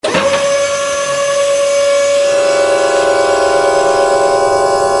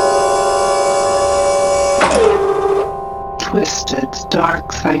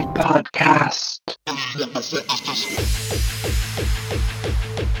Dark Side Podcast.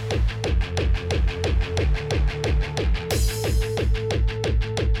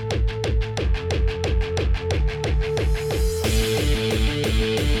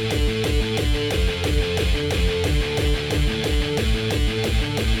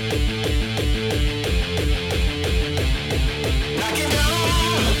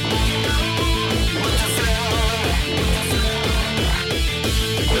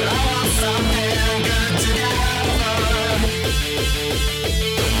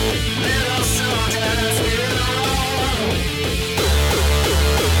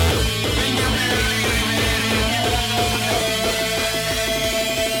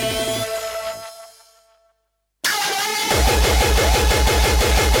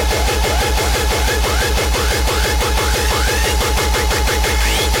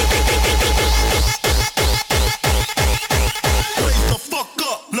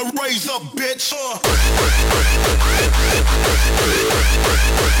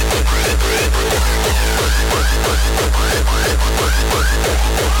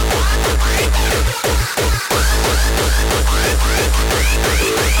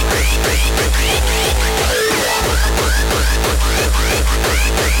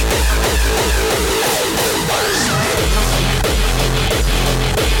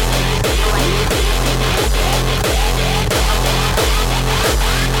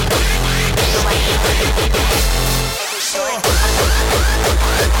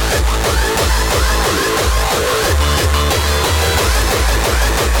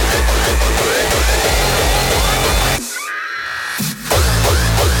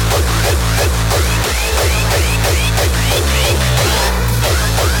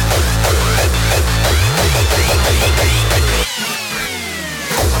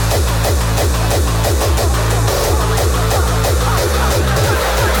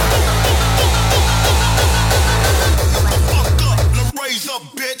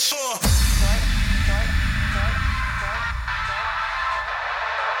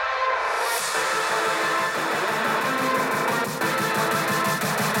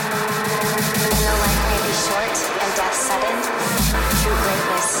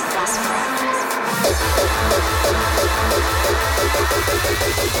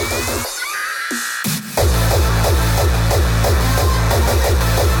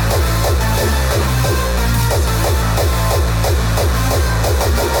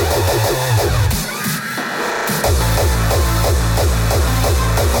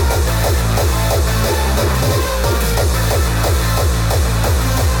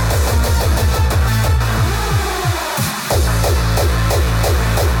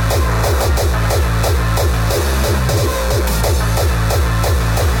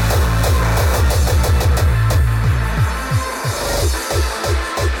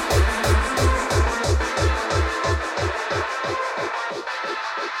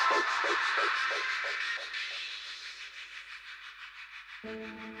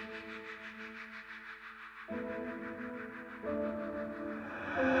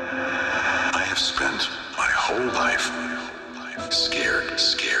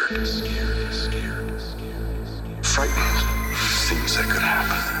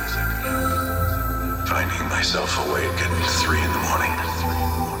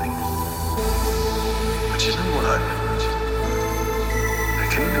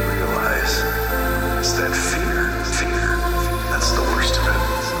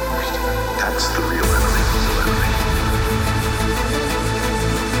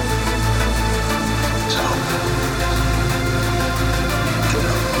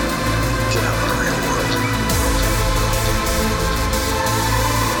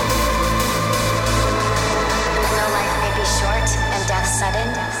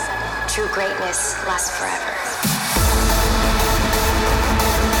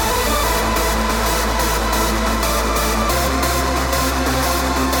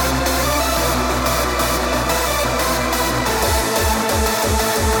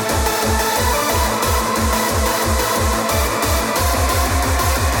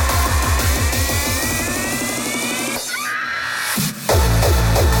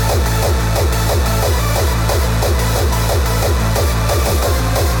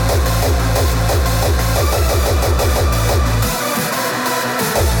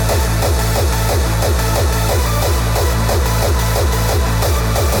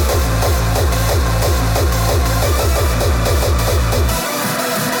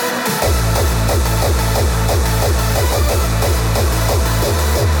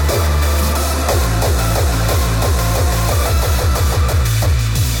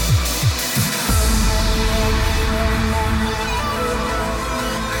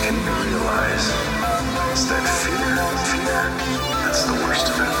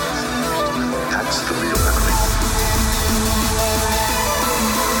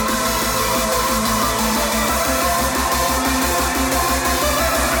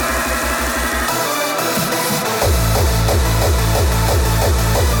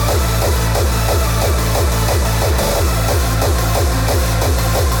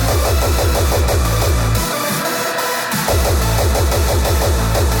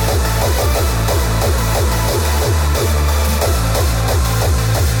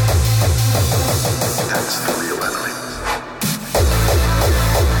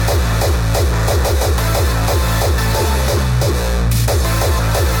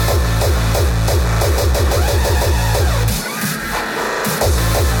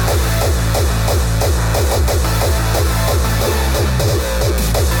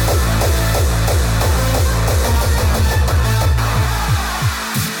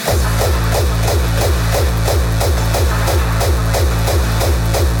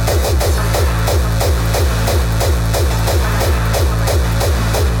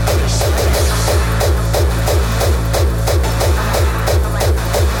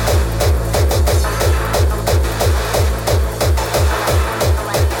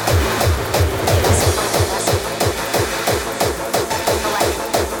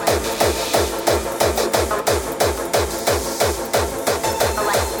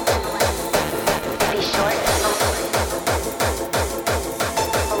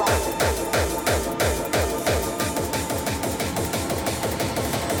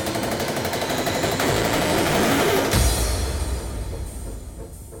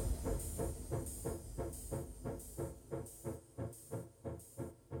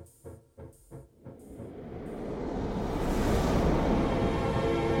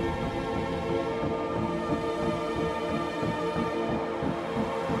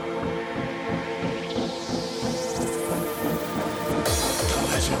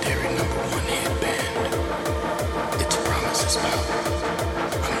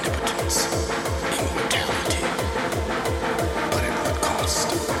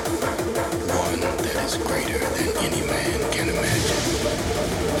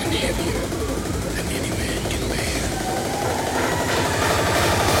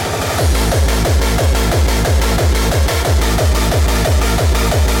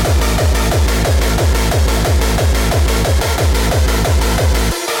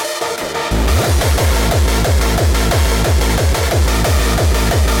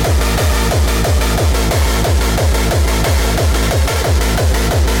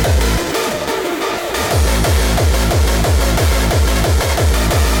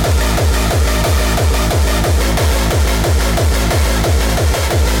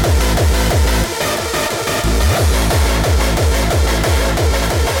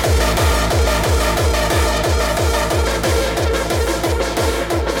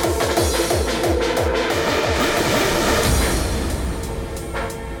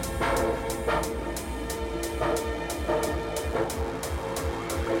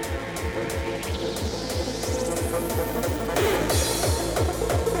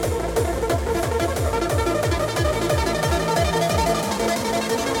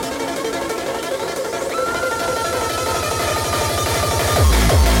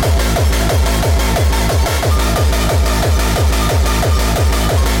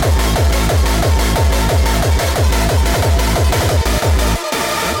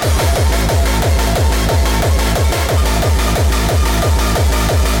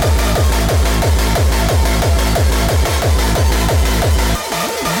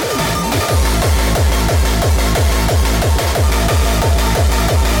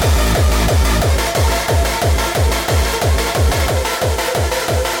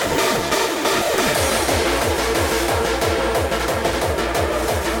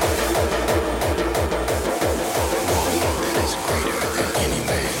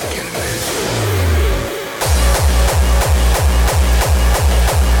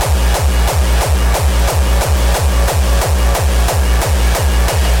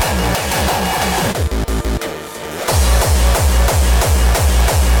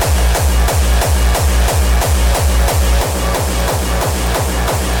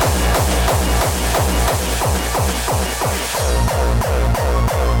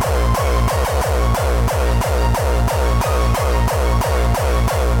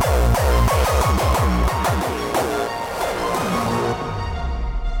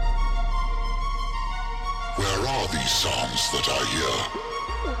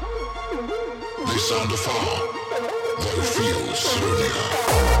 sound afar, though feels so near.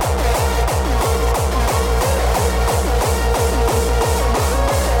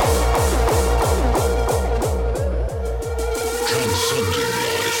 Transcending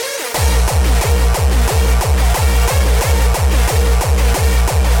life.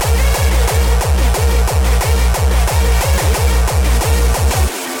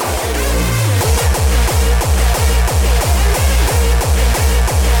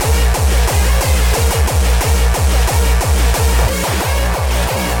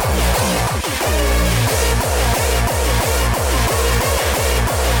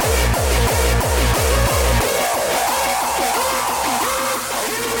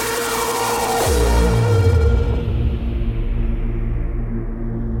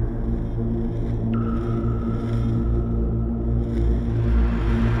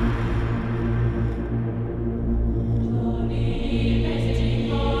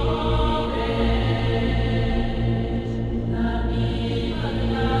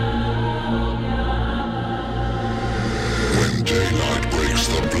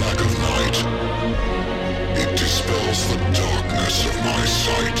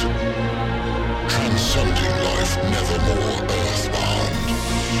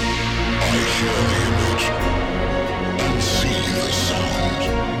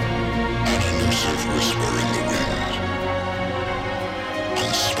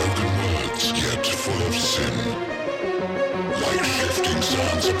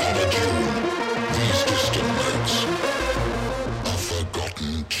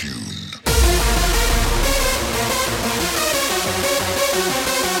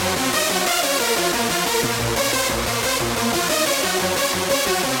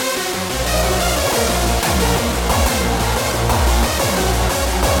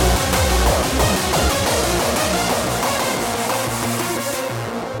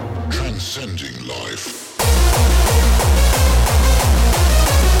 Transcending life.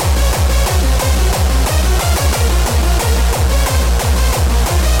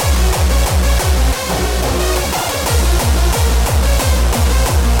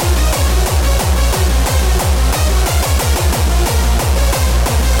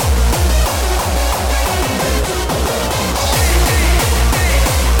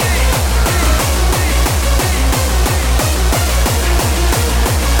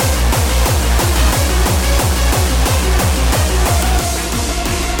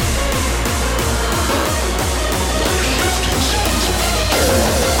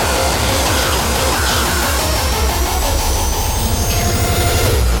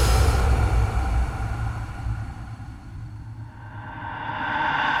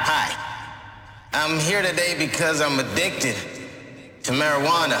 I'm here today because I'm addicted to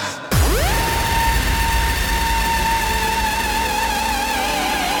marijuana.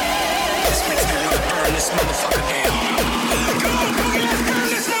 This makes me want to burn this motherfucker down. Come on, Boogie, let's burn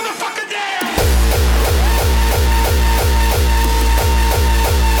this motherfucker down!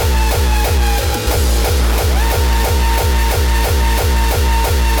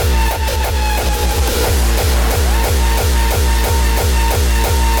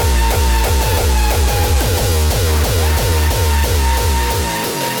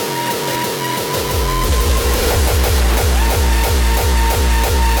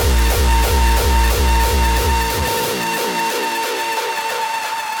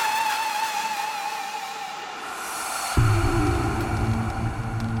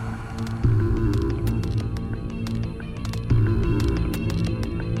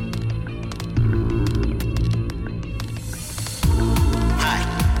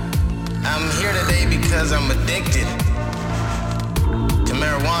 Because I'm addicted to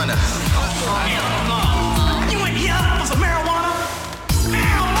marijuana. You ain't here for marijuana?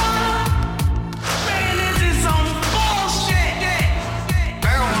 Marijuana? Man, this is some bullshit.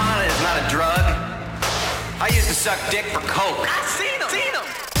 Marijuana is not a drug. I used to suck dick for coke. I've seen them.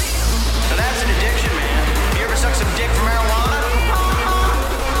 So that's an addiction, man. You ever suck some dick for marijuana?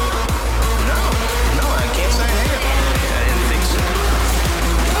 No, I can't say I have. I didn't think so.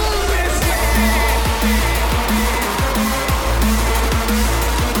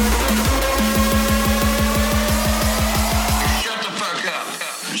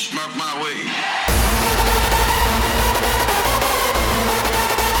 Smoke my weed.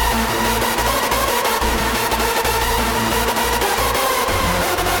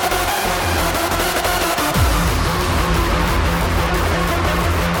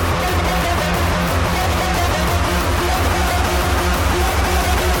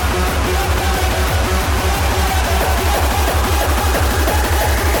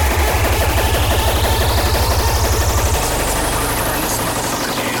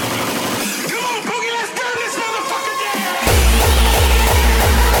 Come on!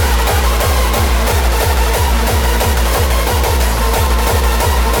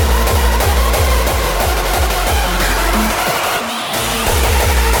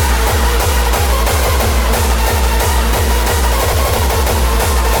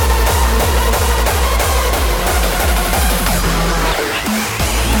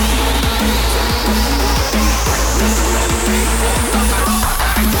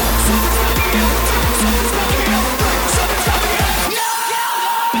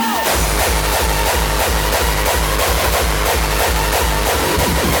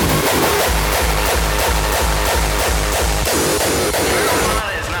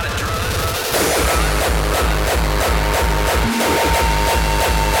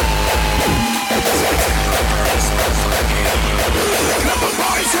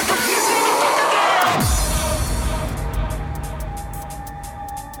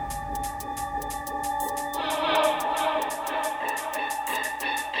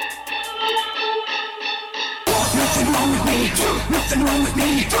 nothing wrong with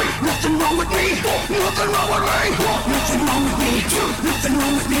me. Nothing wrong with me. Nothing wrong with me. Nothing wrong with me. Nothing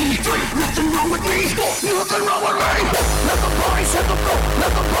wrong with me. Nothing wrong with me. Nothing wrong with me. Let the boys hit the floor.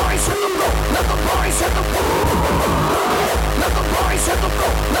 Let the boys hit the floor. Let the boys hit the floor. Let the boys hit the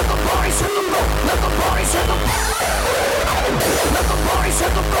floor. Let the boys hit the floor. Let the boys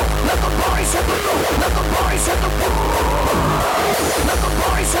hit the floor. Let the boys hit the floor. Let the boys hit the floor. Let the boys hit the floor. Let the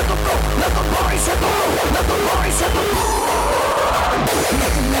boys hit the floor. Let the boys hit the floor. Let the boys hit the floor.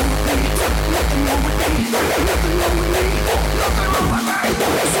 Nothing wrong with me. Nothing wrong with me. Nothing wrong with me. Nothing wrong with me.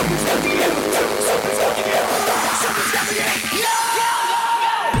 Something's got the air. Something's got the air. Something's got the air.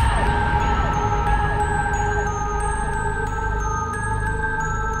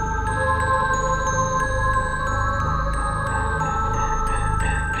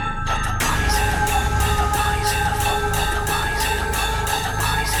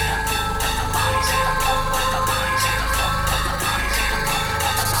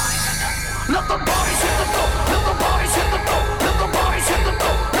 Let the boys hit the floor. Let the boys hit the floor. Let the boys hit the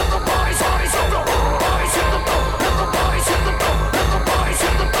floor. Let the boys hit the floor. Boys hit the floor. Let the boys hit the floor. Let the boys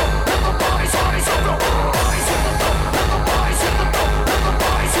hit the floor. Let the boys hit the floor. Boys hit the floor. Let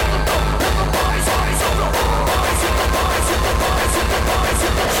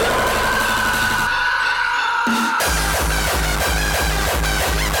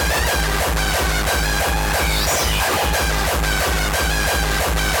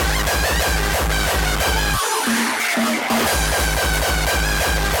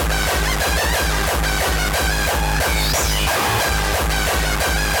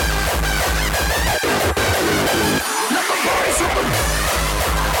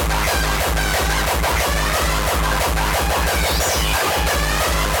boys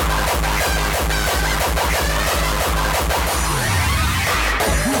hit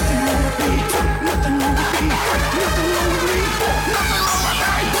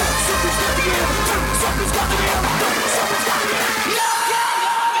the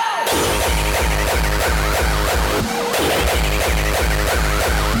floor. Let the boys hit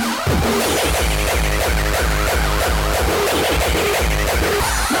the floor.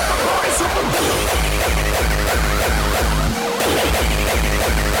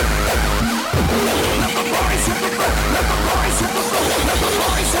 Let the boys hit the floor. Boys hit the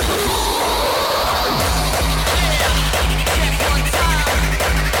boys hit the boys hit the boys hit the floor.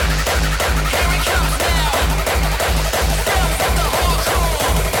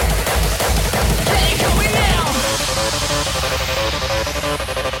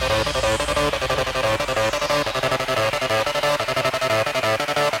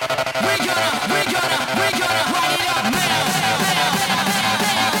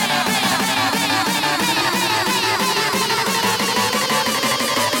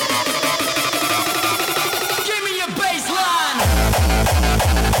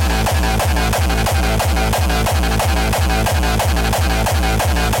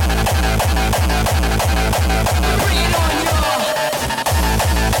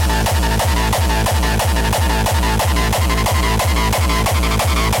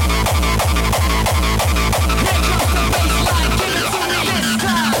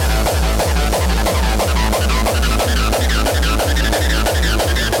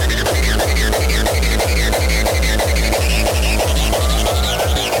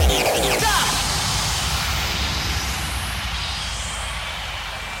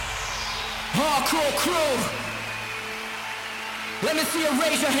 Hardcore crew, let me see you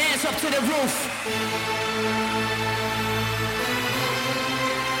raise your hands up to the roof.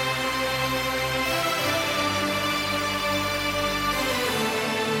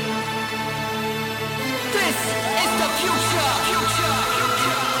 This is the future.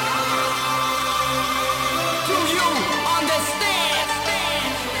 Do you understand?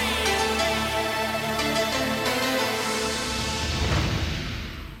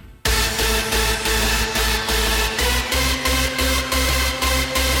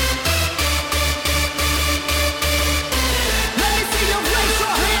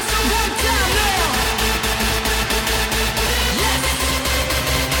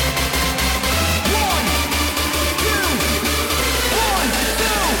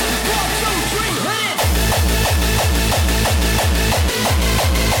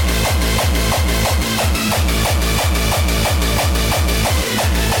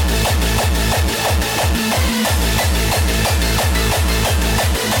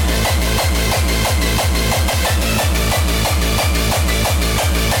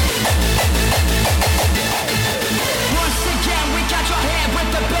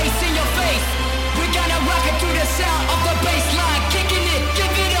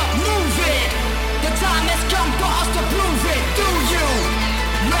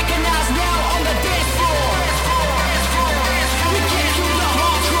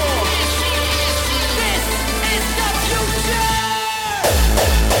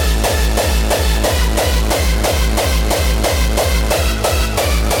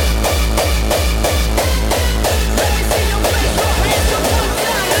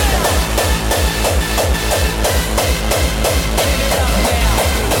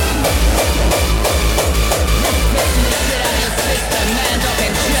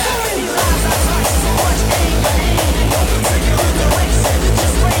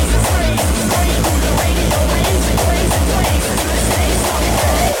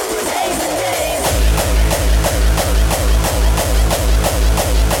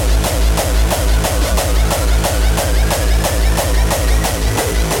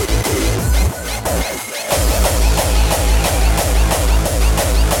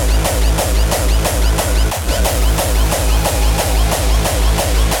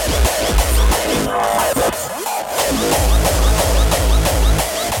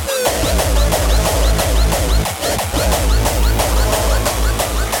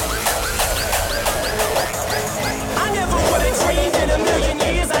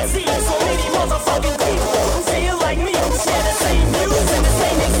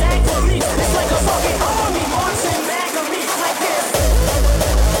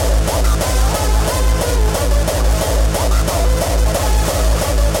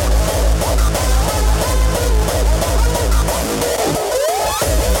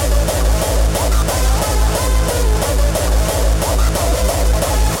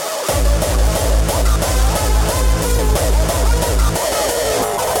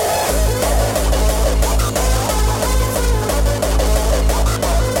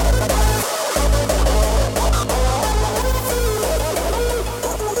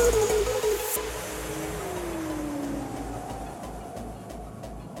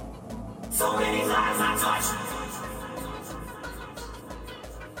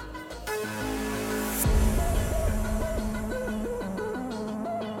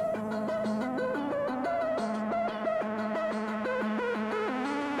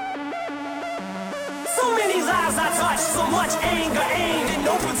 lies I touch, so much anger aimed in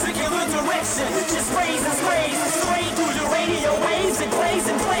no particular direction. Just sprays and sprays, straight through the radio waves. It plays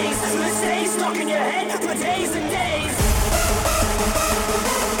and plays, till it stays stuck in your head for days and days.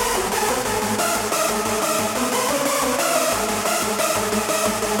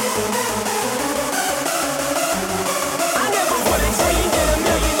 I never would have dreamed in a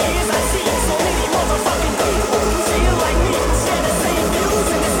million years I'd see so many motherfucking people saying like me, share the same views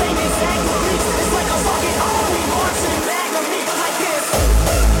and the same exact beliefs. It's like a fucking army marching back on me like this.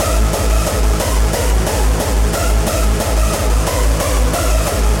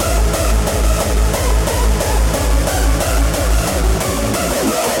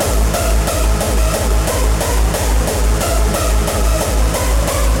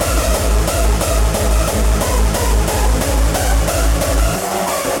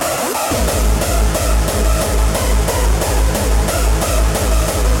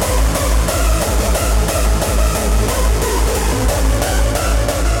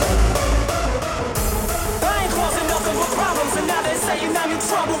 I ain't causing nothing but problems, and now they're saying I'm in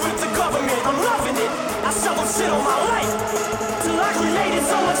trouble with the government. I'm loving it. I suffered shit all my life till I created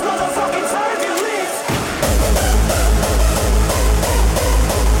so much motherfucking turbulence.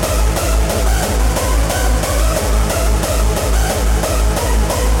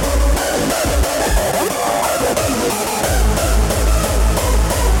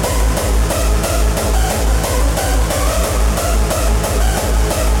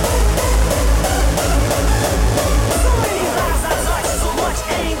 So many lies I touch, so much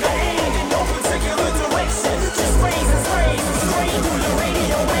anger aimed in no particular direction. Just sprays and sprays, straight through the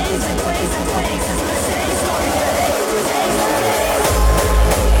radio waves. It plays and plays, till it stays stuck in your head for days and days.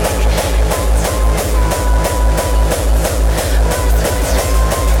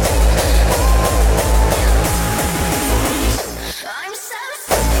 I'm so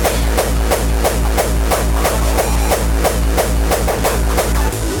sick.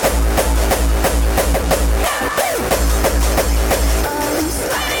 I'm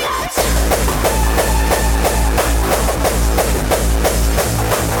spinning out.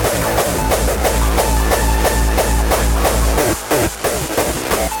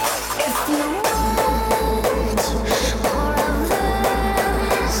 If you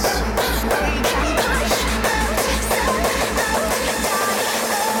want more of this,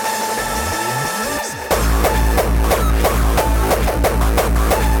 we can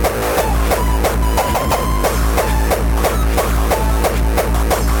push out, sell out, I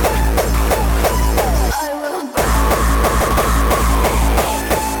will.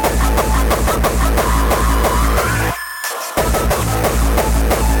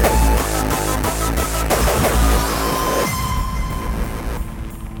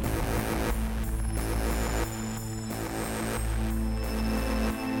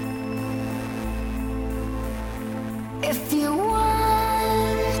 If you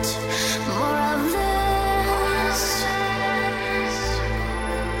want more of this,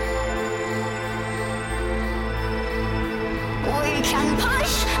 we can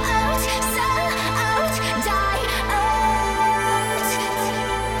push out, sell out, die out.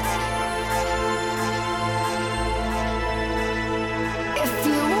 If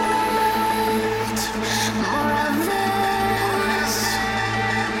you want more of this,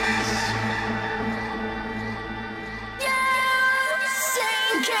 you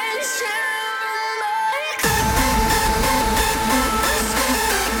sink into my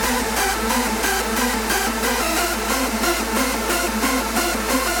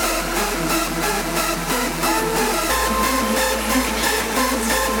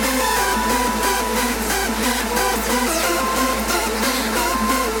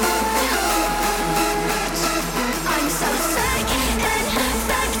I'm so sick,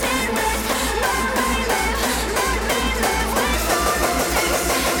 infected with my life. Let me live with all this.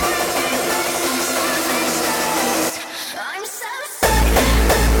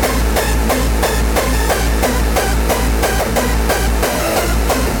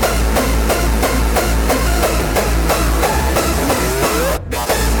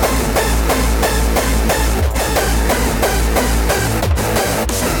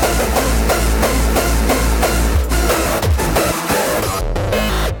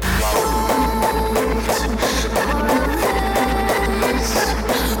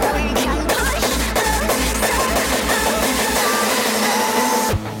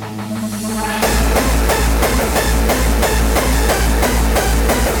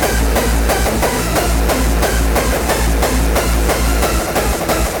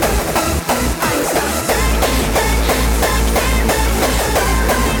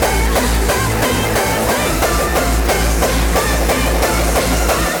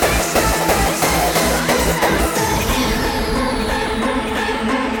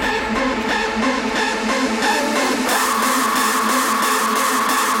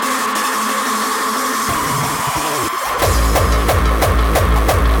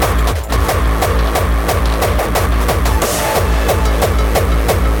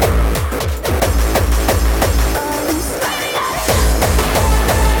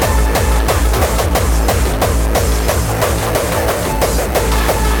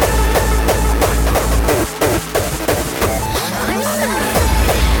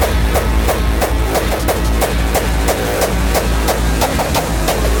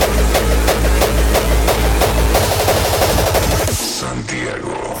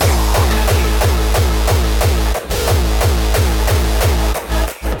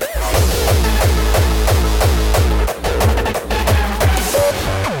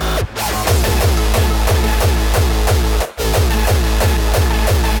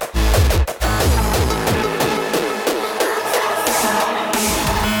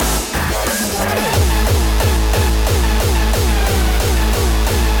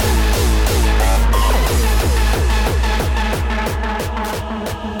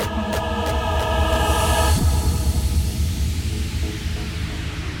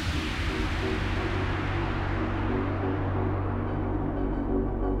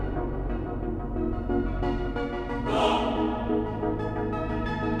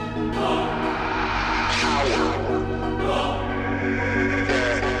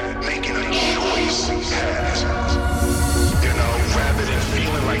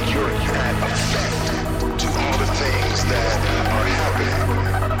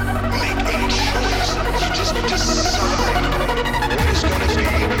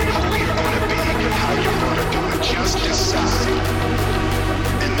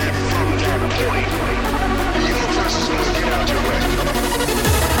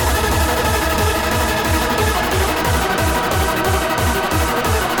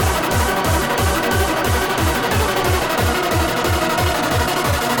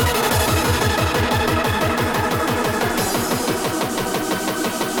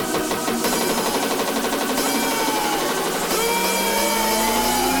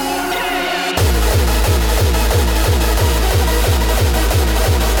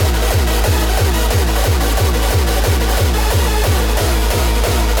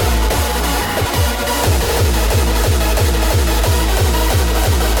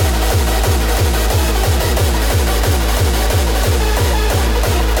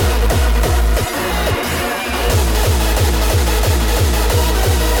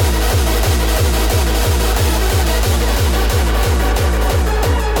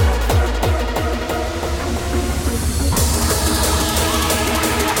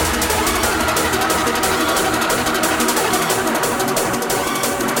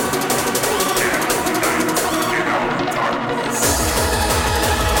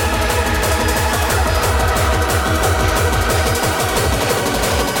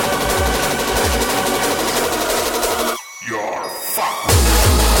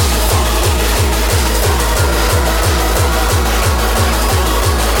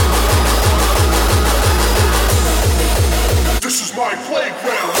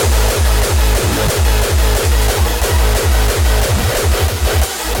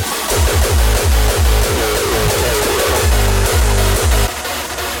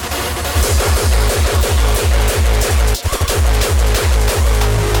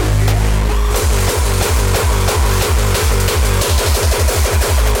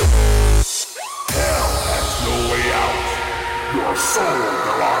 soul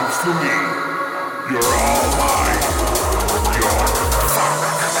belongs to me. You're all mine. You're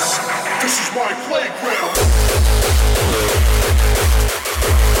fucked. This is my playground.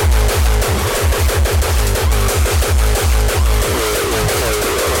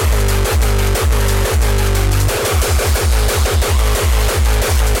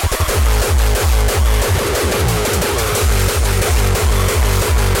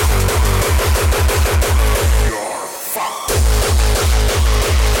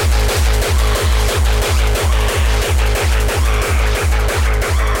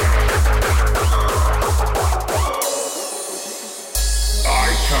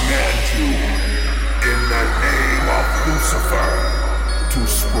 Lucifer, to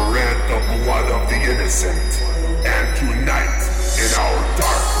spread the blood of the innocent and unite in our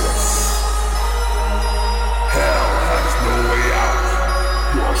darkness. Hell has no way out.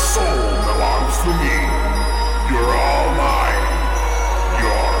 Your soul belongs to me. You're all mine.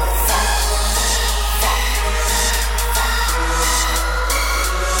 You're fucked.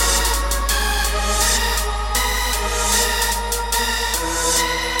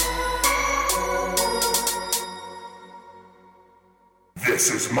 This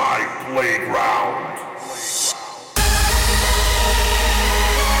is my playground.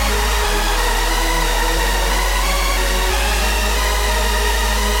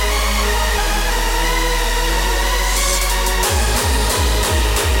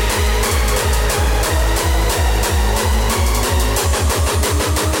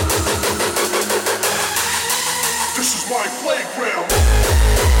 This is my playground.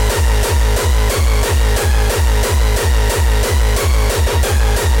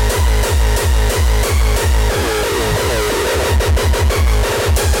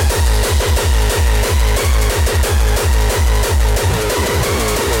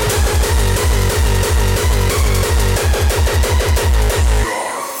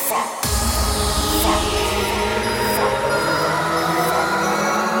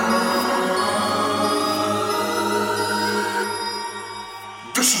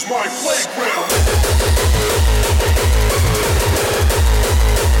 This is my playground.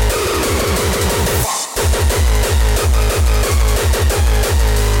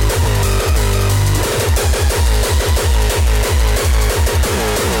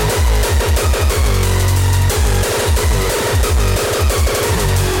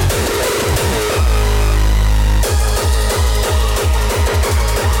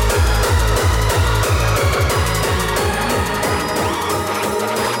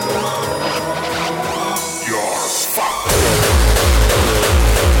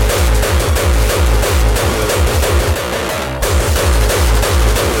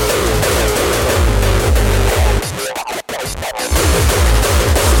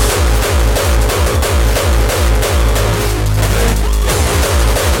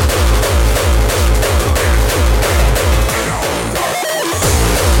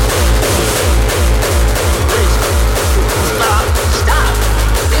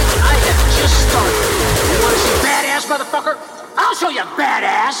 I'll show you,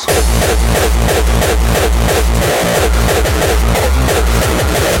 badass!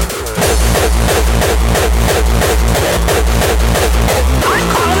 I'm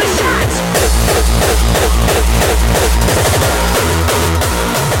calling shots!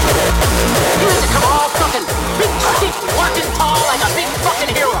 You have to come all fucking big stick, walking tall like a big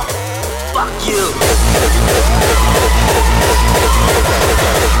fucking hero. Fuck you!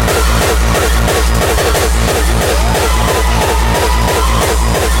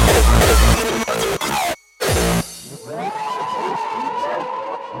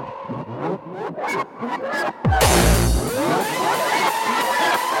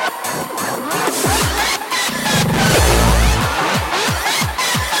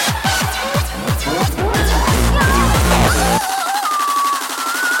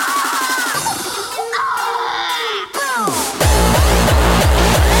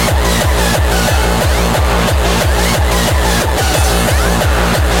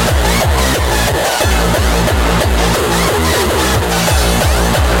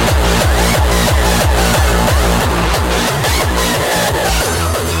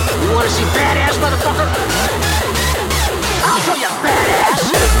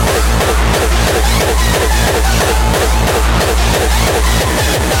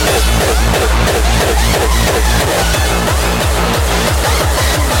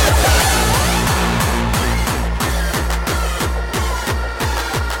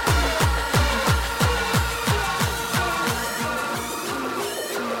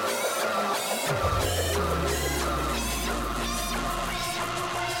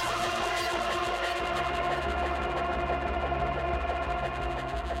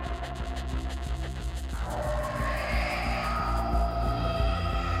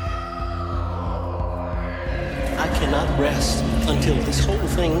 cannot rest until this whole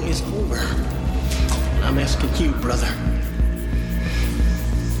thing is over. And I'm asking you, brother.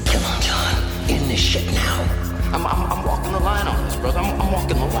 Come on, John. End this shit now. I'm walking the line on this, brother. I'm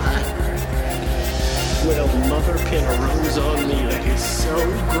walking the line. Well, Mother pin a rose on me. That is so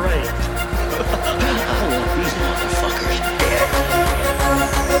great. I want these motherfuckers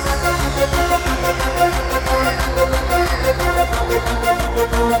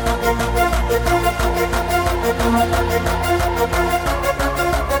Come on!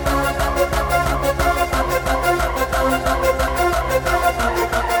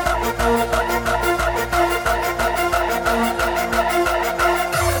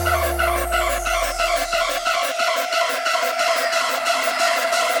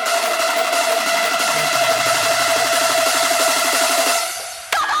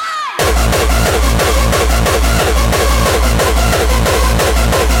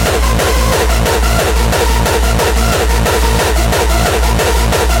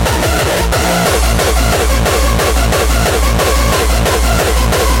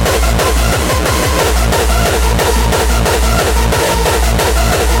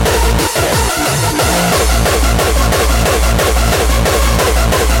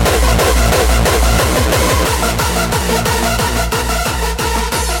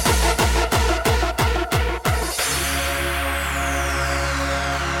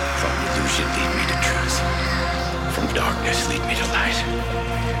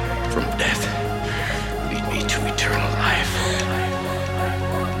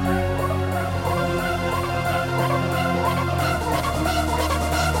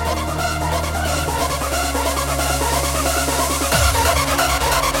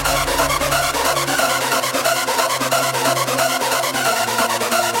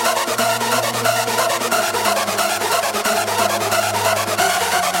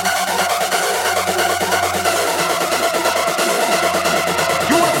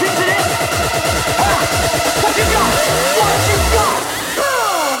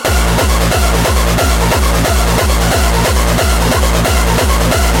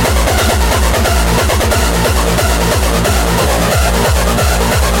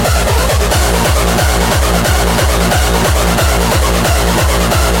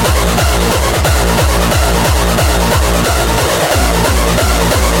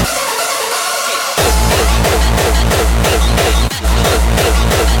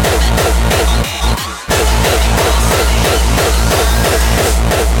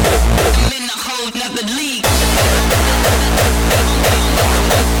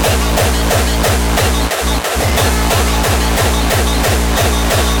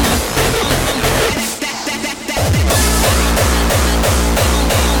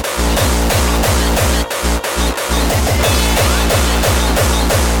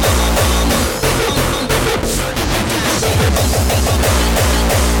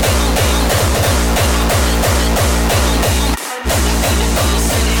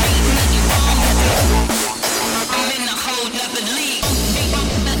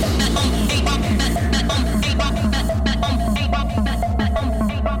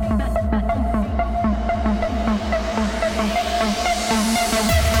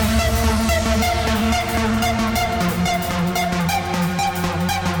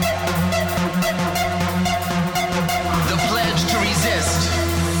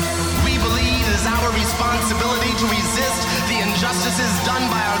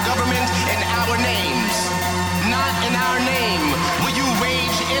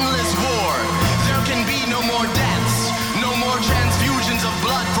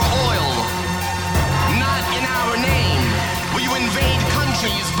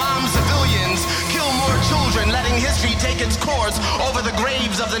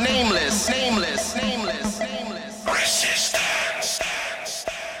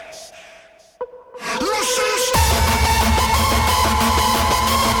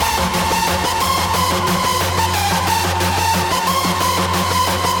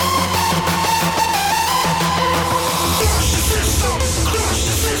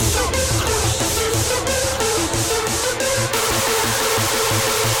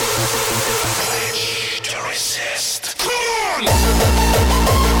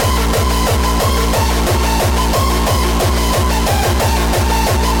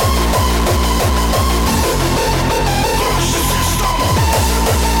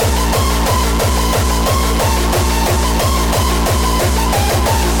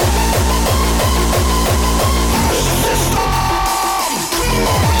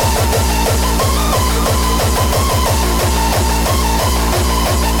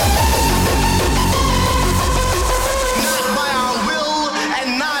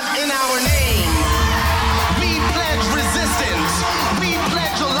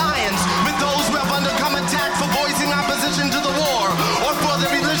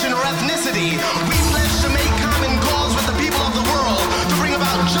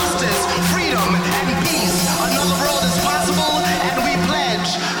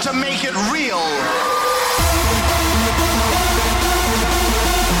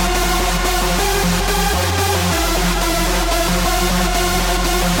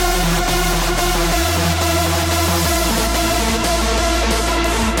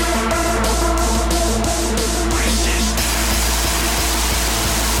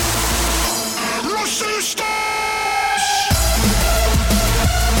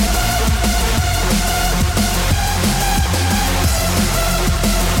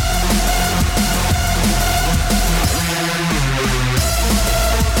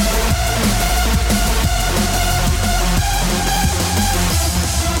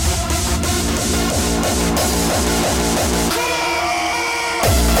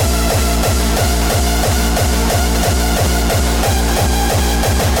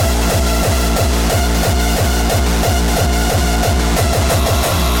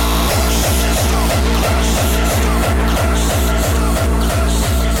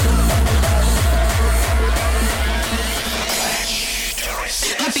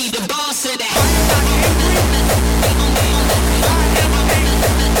 be the boss of that.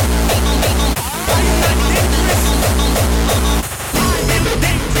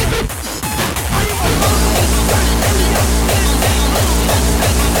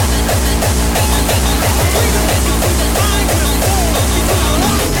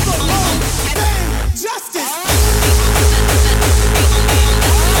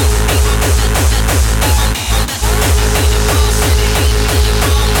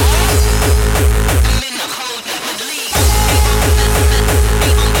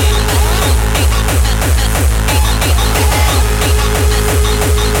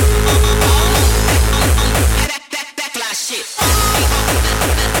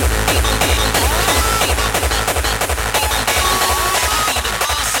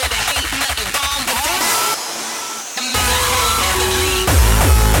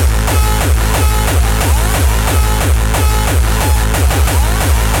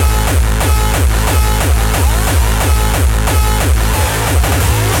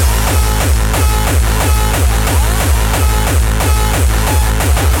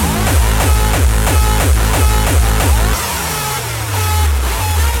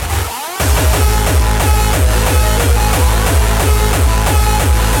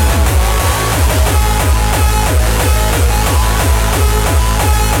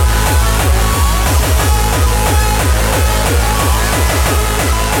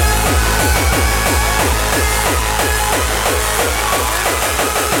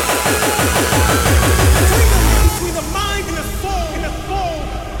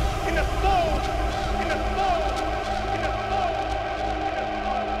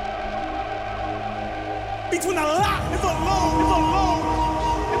 Between the lock and the low, and the low,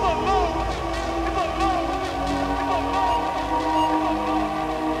 and the low, and the low, and the low.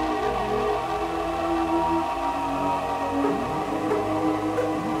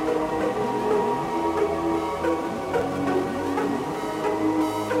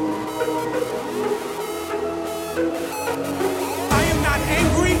 I am not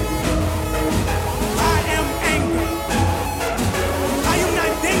angry. I am angry. I am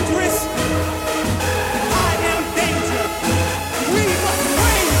not dangerous. I am danger. We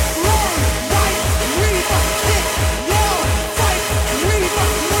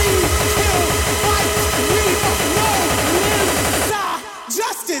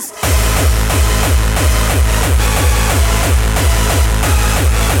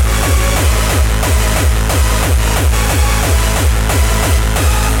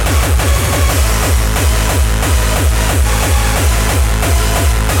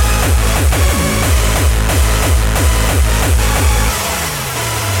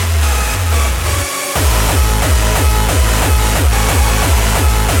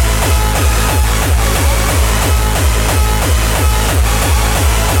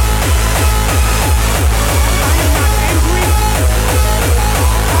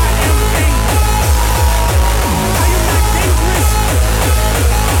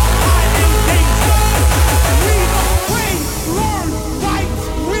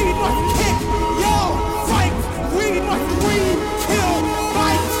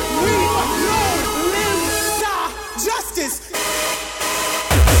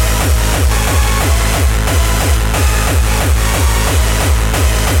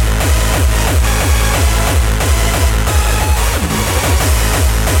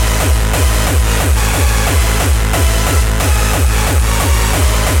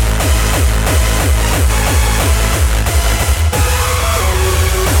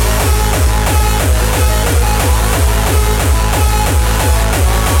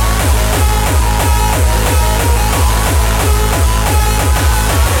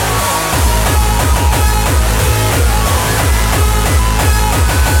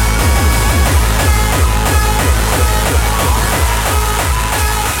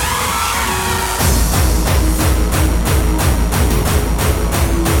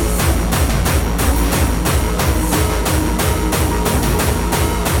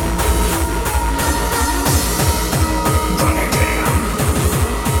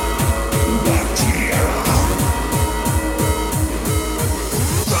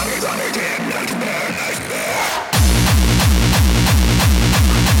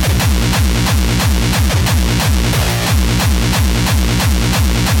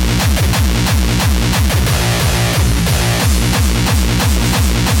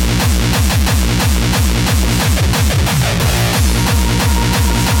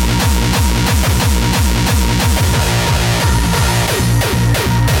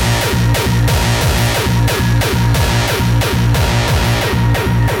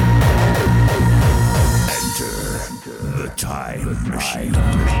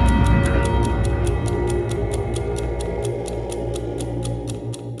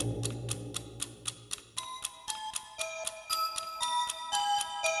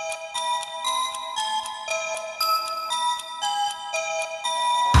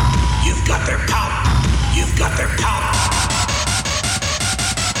got their pop. You've got their pop.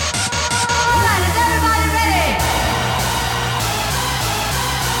 Alright, is everybody ready?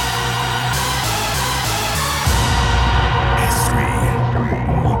 History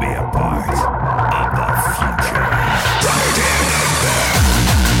will be a part of the future. Right in and there.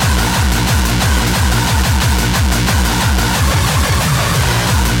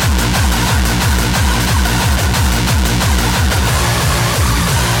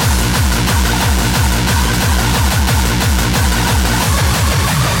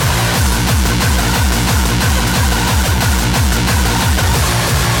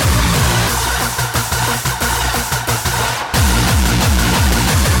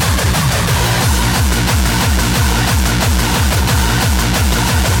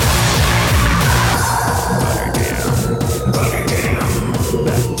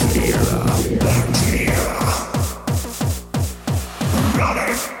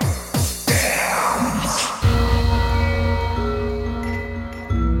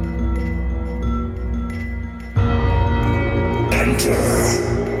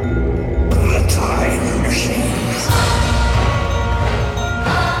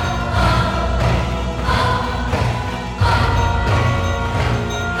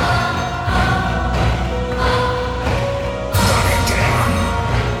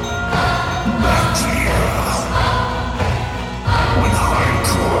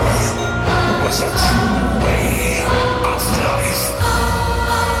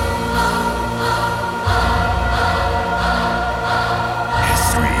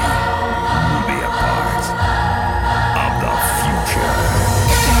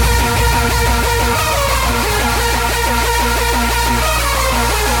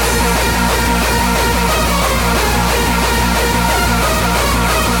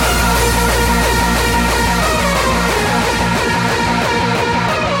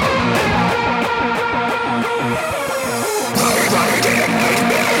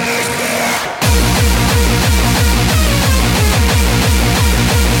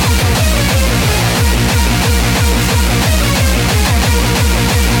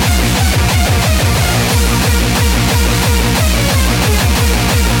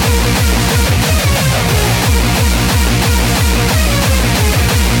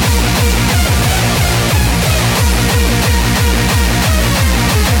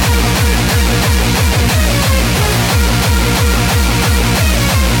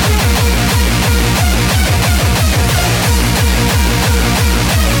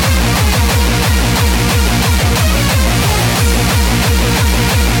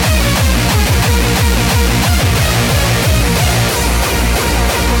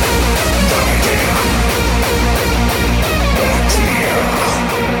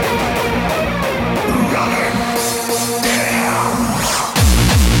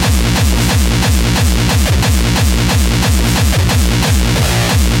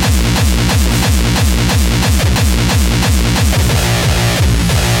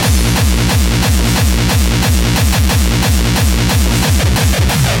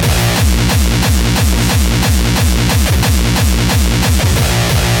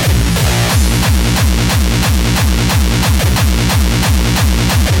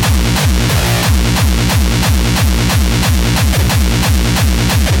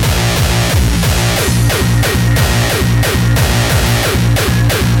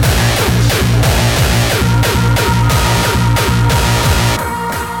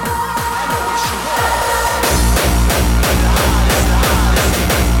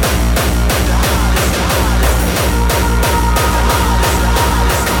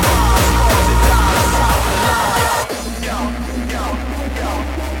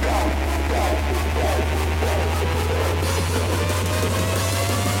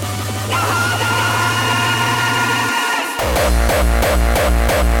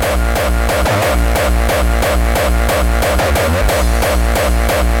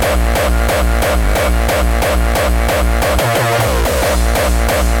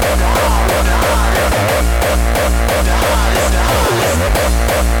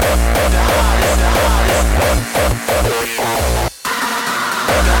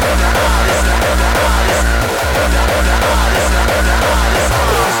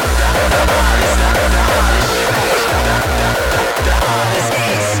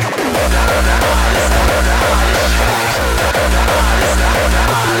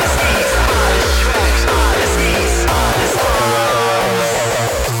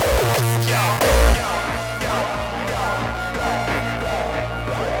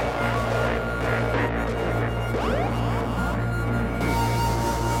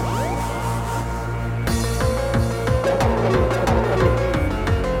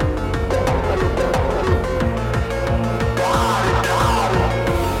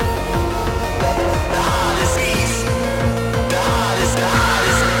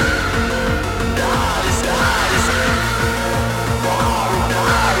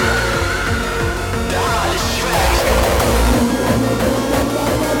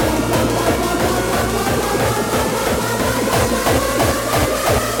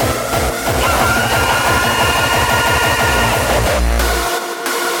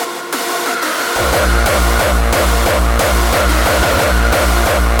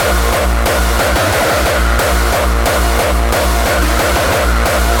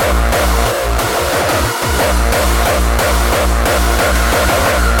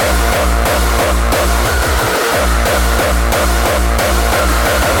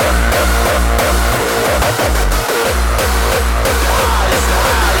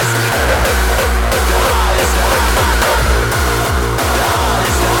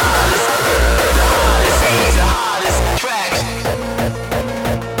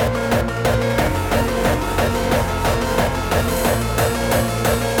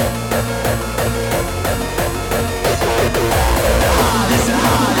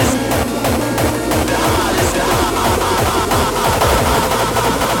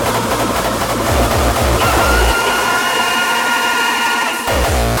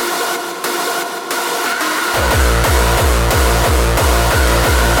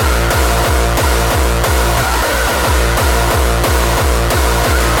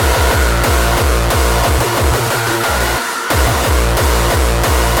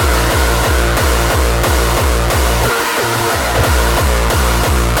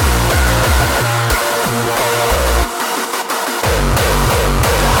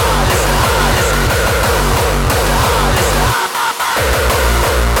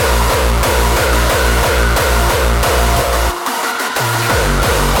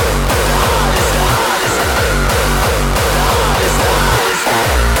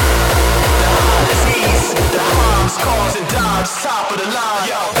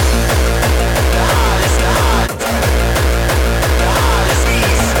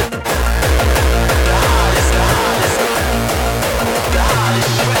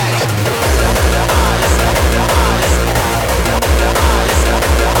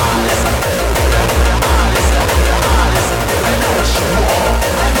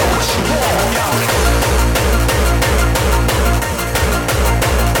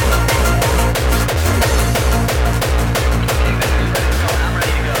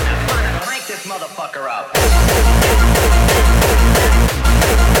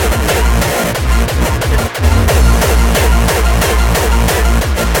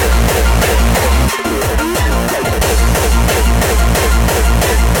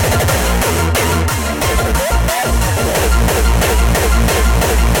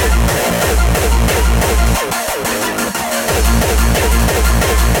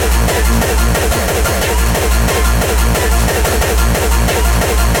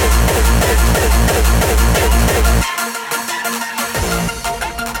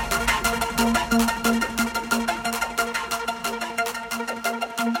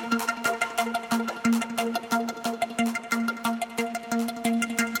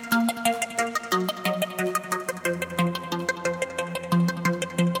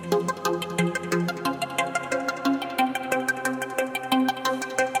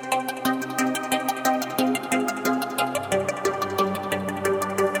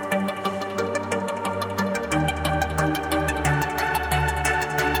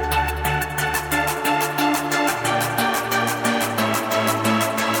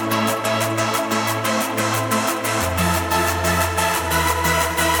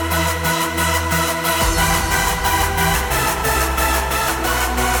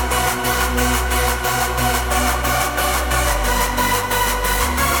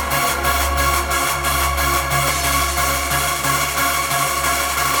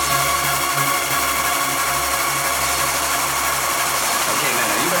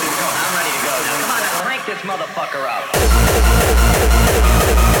 this motherfucker out.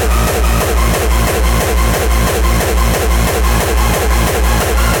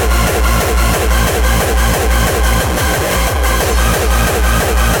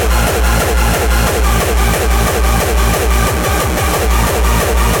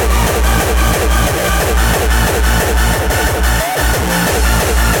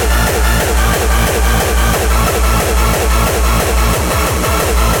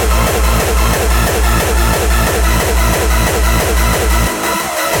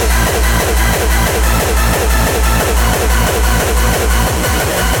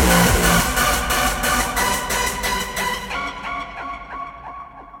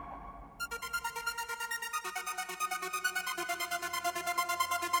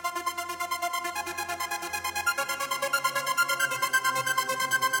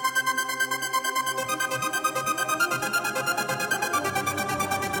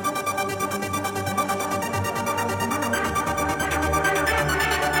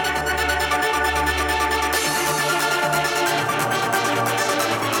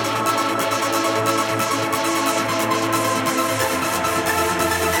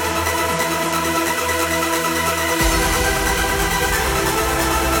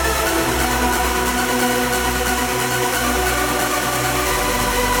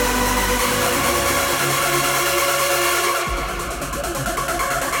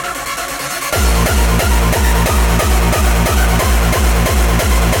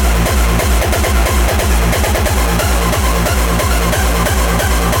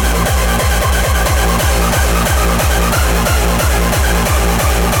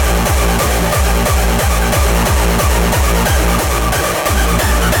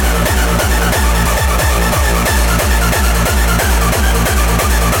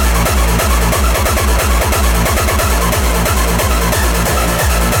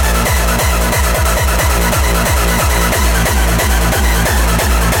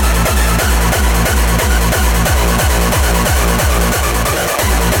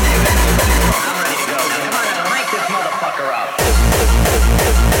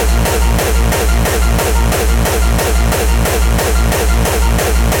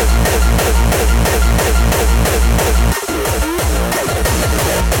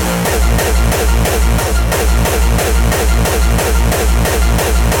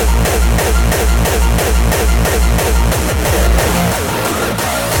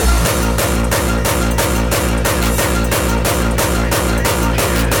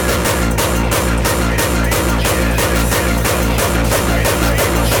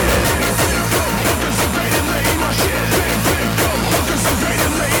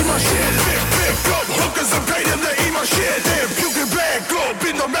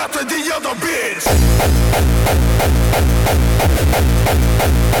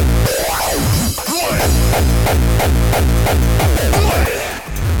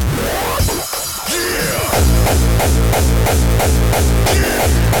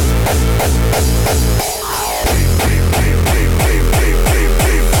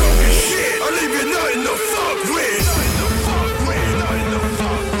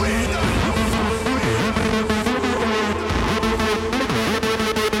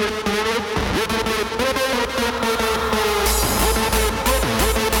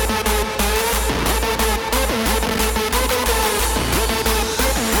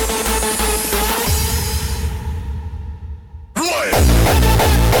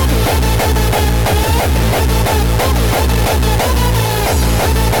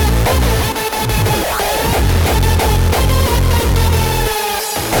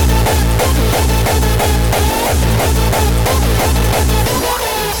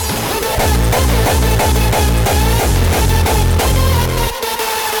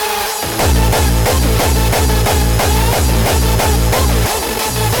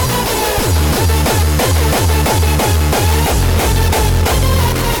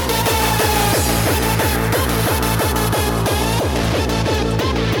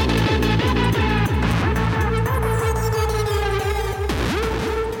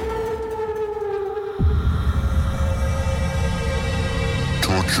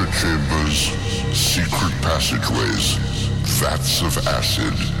 torture chambers, secret passageways, vats of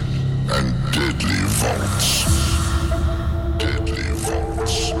acid, and deadly vaults. Deadly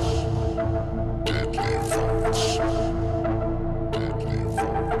vaults. Deadly vaults. Deadly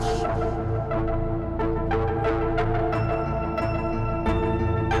vaults.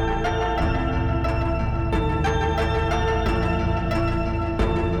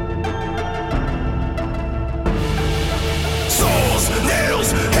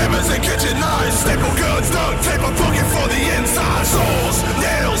 Nails, hammers and kitchen knives, staple guns, duct tape, a bucket for the inside. Saws,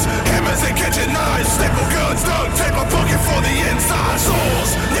 nails, hammers and kitchen knives, staple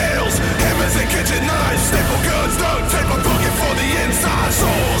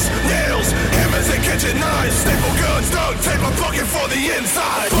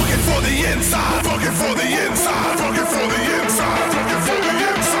inside, fucking for the inside, fucking for the inside, fucking for the inside, fucking for the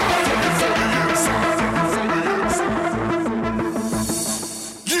inside, fucking for the inside, fucking for the inside.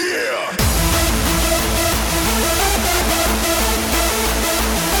 Yeah!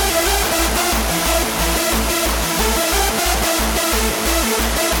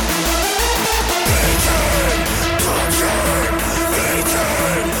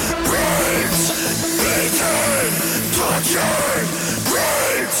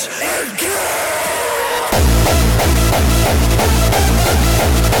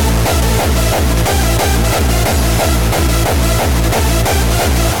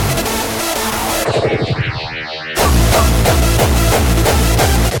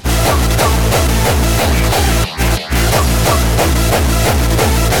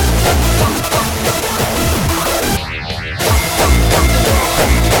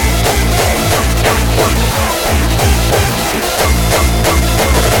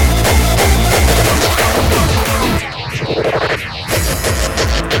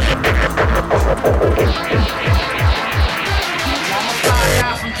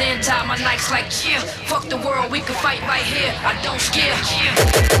 Like, yeah, fuck the world, we can fight right here. I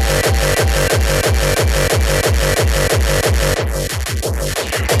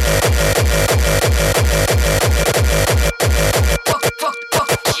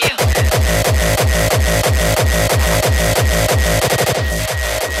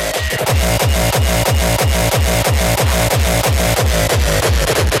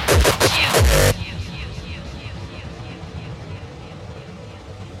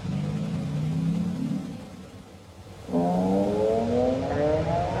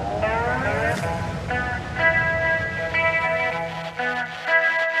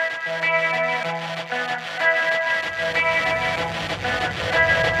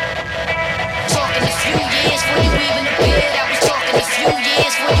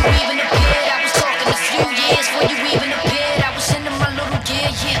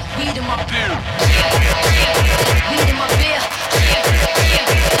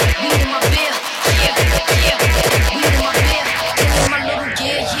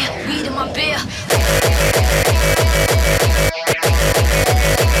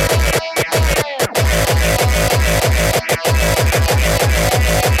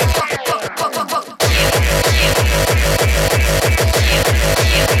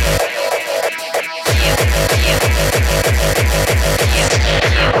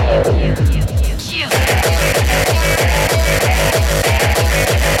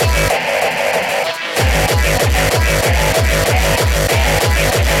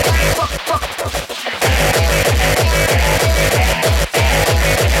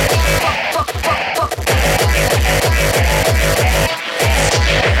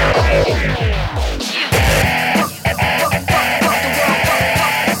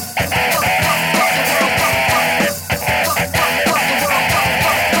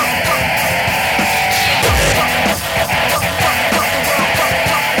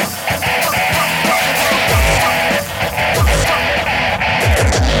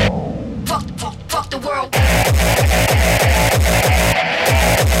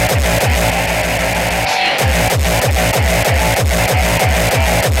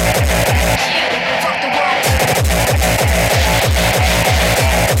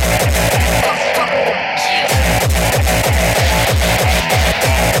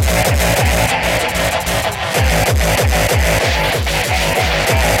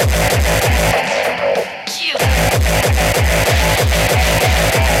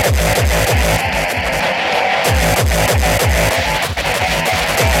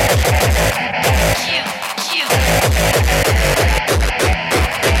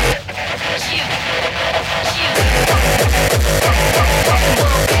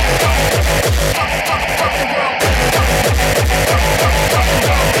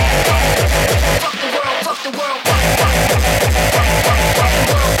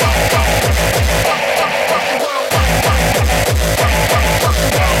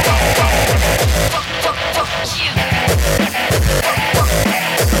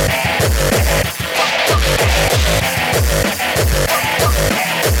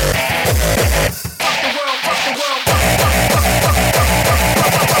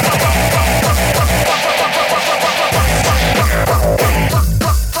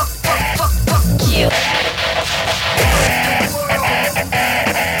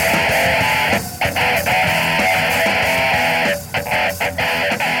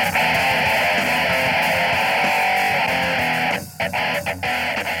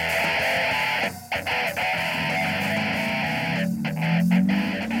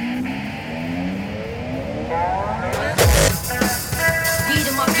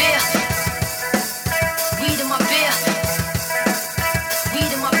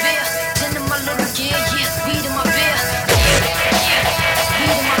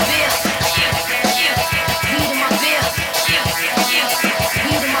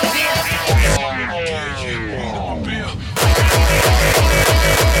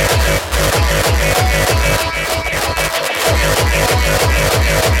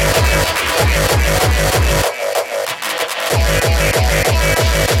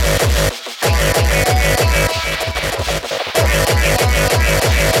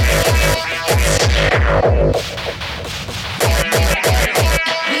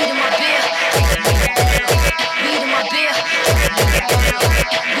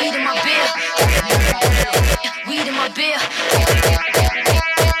Weed in my beer. Weed in my beer.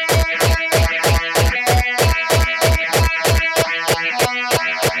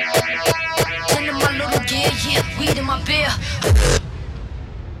 Tend to my little gear, yeah. Weed in my beer.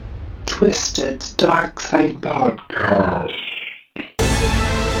 Twisted Dark Side Podcast.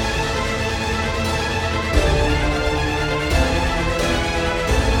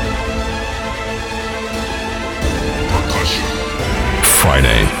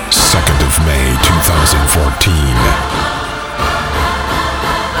 Friday, 2nd of May, 2014.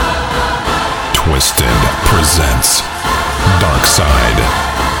 Twisted presents Dark Side,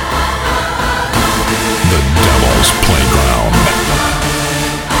 The Devil's Playground.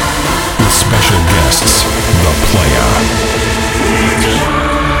 With special guests, The Playa,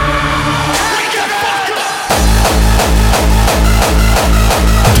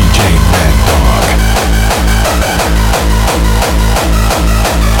 DJ Mad Dog,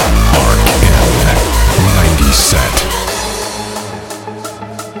 Mark N. 90 Set,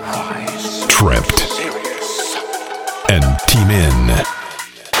 Tripped, and Team In.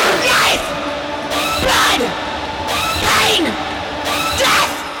 Life! Blood! Pain!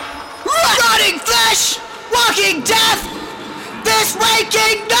 Death! Rotting flesh! Walking death! This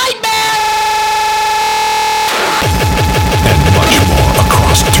waking nightmare! And much more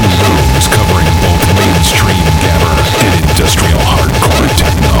across 2 rooms covering both mainstream gabber and industrial hardcore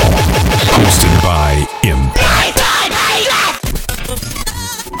techno. Hosted by Impact.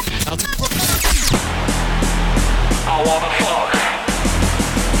 I wanna fuck.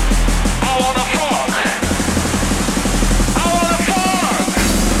 I wanna fuck. I wanna fuck.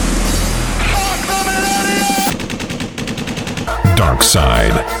 Fuck the millennium. Dark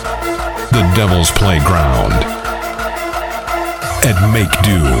Side, The Devil's Playground, at Make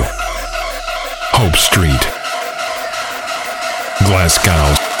Do, Hope Street,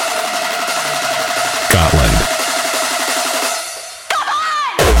 Glasgow, Scotland.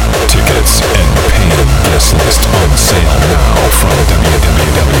 Tickets and paying guest list on sale now from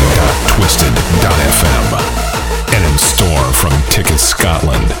www.twisted.fm and in store from Tickets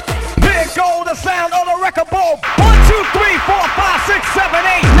Scotland. Here go the sound of the record ball. 1, 2, 3, 4, 5, 6, 7,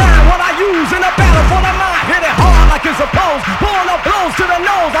 8, 9. What I use in a battle for the mind. Hit it hard like it's supposed. Pulling up blows to the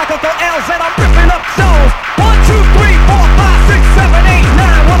nose. I could go L's and I'm ripping up shows. 1, 2, 3, 4, 5, 6, 7, 8,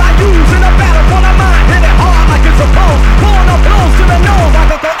 9. What I use in a battle for the mind. Hit it hard like it's supposed. Pulling up blows to the nose. I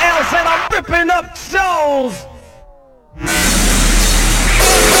could go L's and I'm ripping up shows.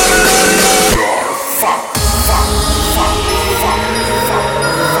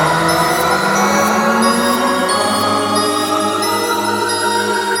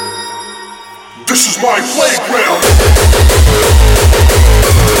 This is my playground.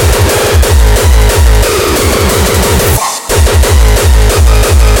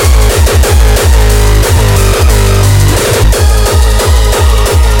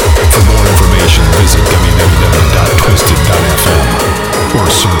 For more information, visit www.twisted.fm or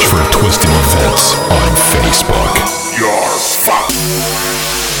search for Twisted Events on Facebook. You're fucked.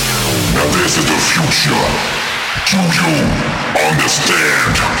 Now this is the future. Do you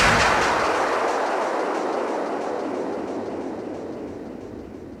understand?